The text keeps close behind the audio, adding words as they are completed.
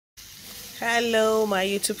Hello, my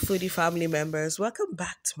YouTube foodie family members. Welcome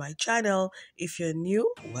back to my channel. If you're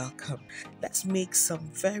new, welcome. Let's make some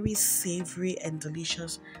very savory and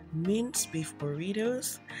delicious minced beef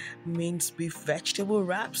burritos, minced beef vegetable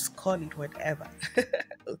wraps, call it whatever.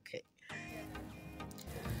 Okay.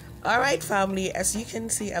 Alright family, as you can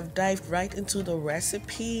see, I've dived right into the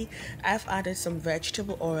recipe. I've added some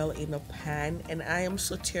vegetable oil in a pan and I am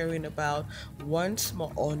sauteing about one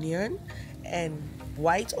small onion and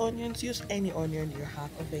white onions. Use any onion you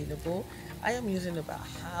have available. I am using about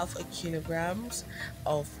half a kilograms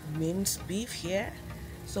of minced beef here.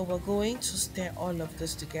 So we're going to stir all of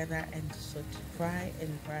this together and fry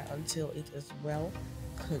until it is well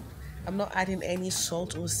cooked. I'm not adding any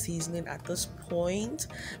salt or seasoning at this point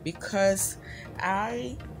because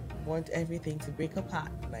I want everything to break apart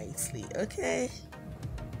nicely, okay?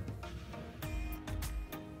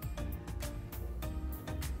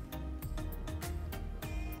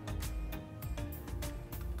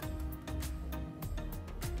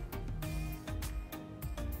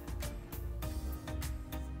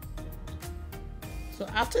 So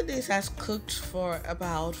after this has cooked for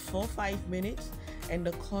about 4-5 minutes and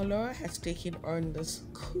the color has taken on this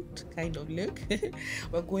cooked kind of look,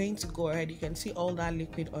 we're going to go ahead. You can see all that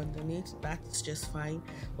liquid underneath. That's just fine.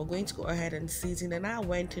 We're going to go ahead and season, and I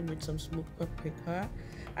went in with some smoked paprika.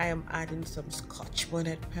 I am adding some scotch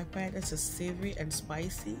bonnet pepper. This is savory and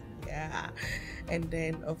spicy, yeah. And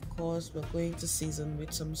then of course we're going to season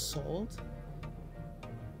with some salt.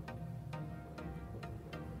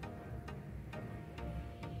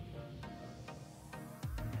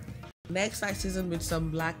 Next, I season with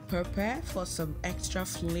some black pepper for some extra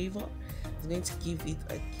flavor. It's going to give it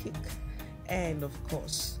a kick. And of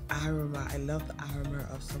course, aroma. I love the aroma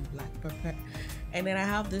of some black pepper. And then I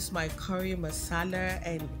have this my curry masala,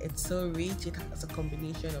 and it's so rich. It has a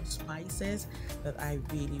combination of spices that I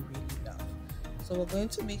really love. So we're going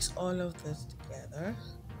to mix all of this together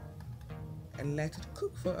and let it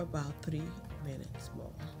cook for about 3 minutes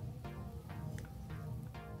more.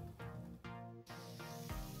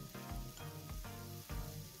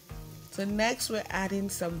 So next we're adding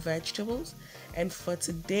some vegetables, and for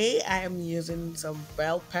today I am using some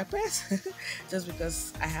bell peppers just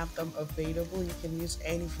because I have them available. You can use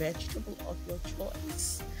any vegetable of your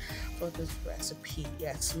choice for this recipe.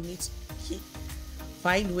 Yes, we need to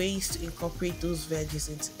find ways to incorporate those veggies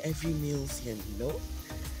into every meal, you know.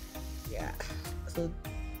 Yeah. So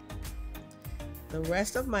the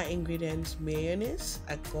rest of my ingredients: mayonnaise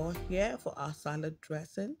I got here for our salad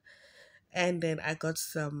dressing, and then I got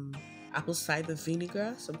some apple cider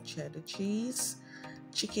vinegar, some cheddar cheese,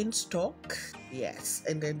 chicken stock, yes,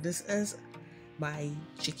 and then this is my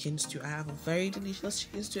chicken stew. I have a very delicious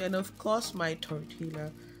chicken stew, and of course my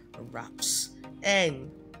tortilla wraps.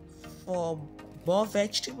 And for more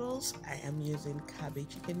vegetables, I am using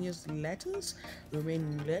cabbage. You can use lettuce,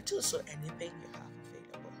 romaine lettuce, or anything you have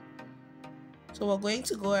available. So we're going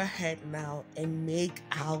to go ahead now and make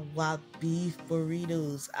our beef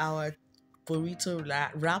burritos, our burrito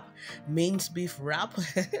wrap, minced beef wrap.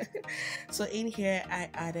 So in here I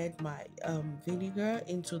added my vinegar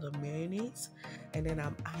into the mayonnaise, and then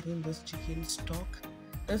I'm adding this chicken stock.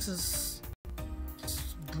 This is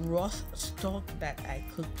broth stock that I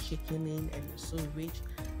cook chicken in, and it's so rich,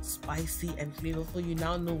 spicy, and flavorful. You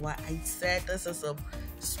now know why I said this is a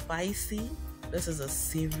spicy, this is a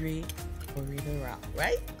savory burrito wrap,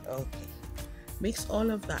 right? Okay, mix all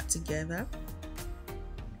of that together.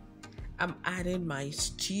 I'm adding my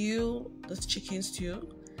stew, this chicken stew.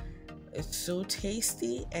 It's so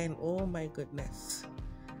tasty, and oh my goodness.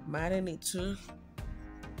 I'm adding it to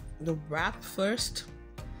the wrap first,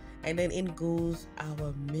 and then in goes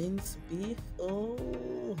our minced beef.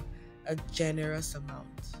 Oh, a generous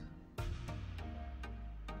amount.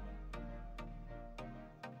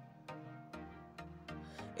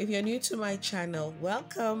 If you're new to my channel,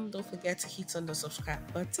 welcome. Don't forget to hit on the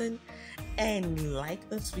subscribe button and like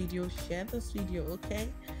this video, share this video, okay?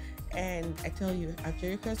 And I tell you, at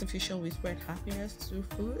Jericho's Official, we spread happiness through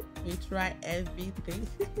food. We try everything.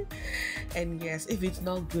 And yes, if it's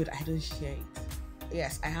not good, I don't share it.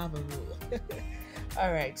 Yes, I have a rule.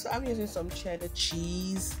 Alright, so I'm using some cheddar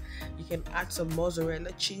cheese. You can add some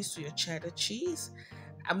mozzarella cheese to your cheddar cheese.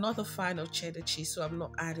 I'm not a fan of cheddar cheese, so I'm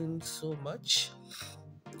not adding so much.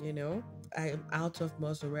 You know, I am out of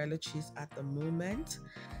mozzarella cheese at the moment,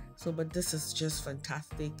 so but this is just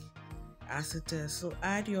fantastic as it is. So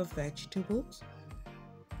add your vegetables.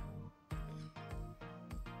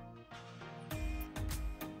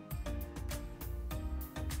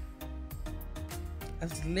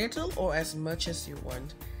 As little or as much as you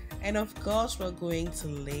want, and of course we're going to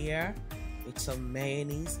layer with some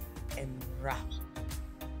mayonnaise and wrap.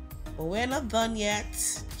 But we're not done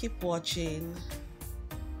yet. Keep watching.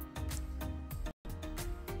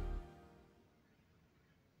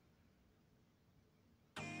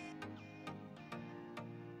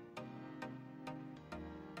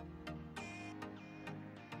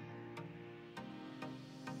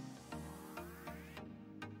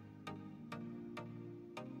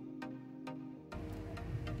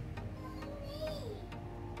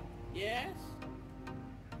 Yes.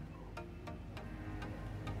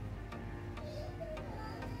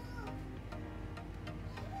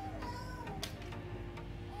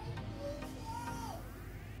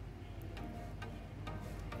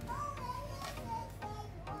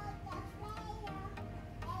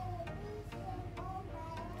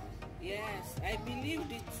 Yes, I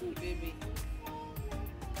believed it too, baby.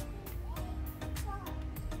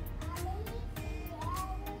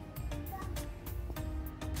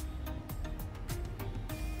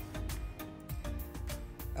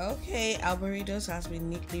 Okay, our burritos has been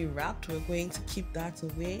neatly wrapped. We're going to keep that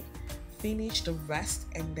away, finish the rest,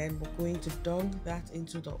 and then we're going to dunk that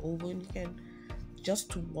into the oven. You can just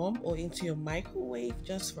to warm or into your microwave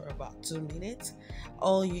just for about 2 minutes,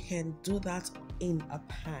 or you can do that in a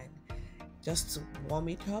pan just to warm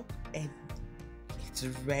it up, and it's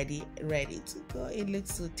ready to go. It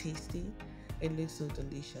looks so tasty. It looks so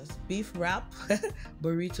delicious. Beef wrap,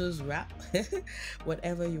 burritos wrap,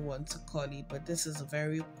 whatever you want to call it. But this is a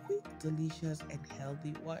very quick, delicious, and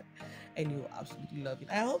healthy one, and you'll absolutely love it.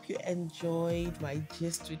 I hope you enjoyed my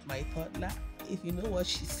gist with my toddler. If you know what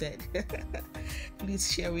she said,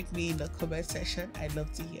 please share with me in the comment section. I'd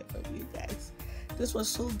love to hear from you guys. This was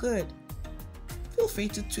so good. Feel free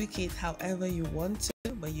to tweak it however you want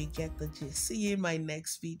to, but you get the gist. See you in my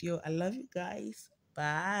next video. I love you guys.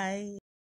 Bye.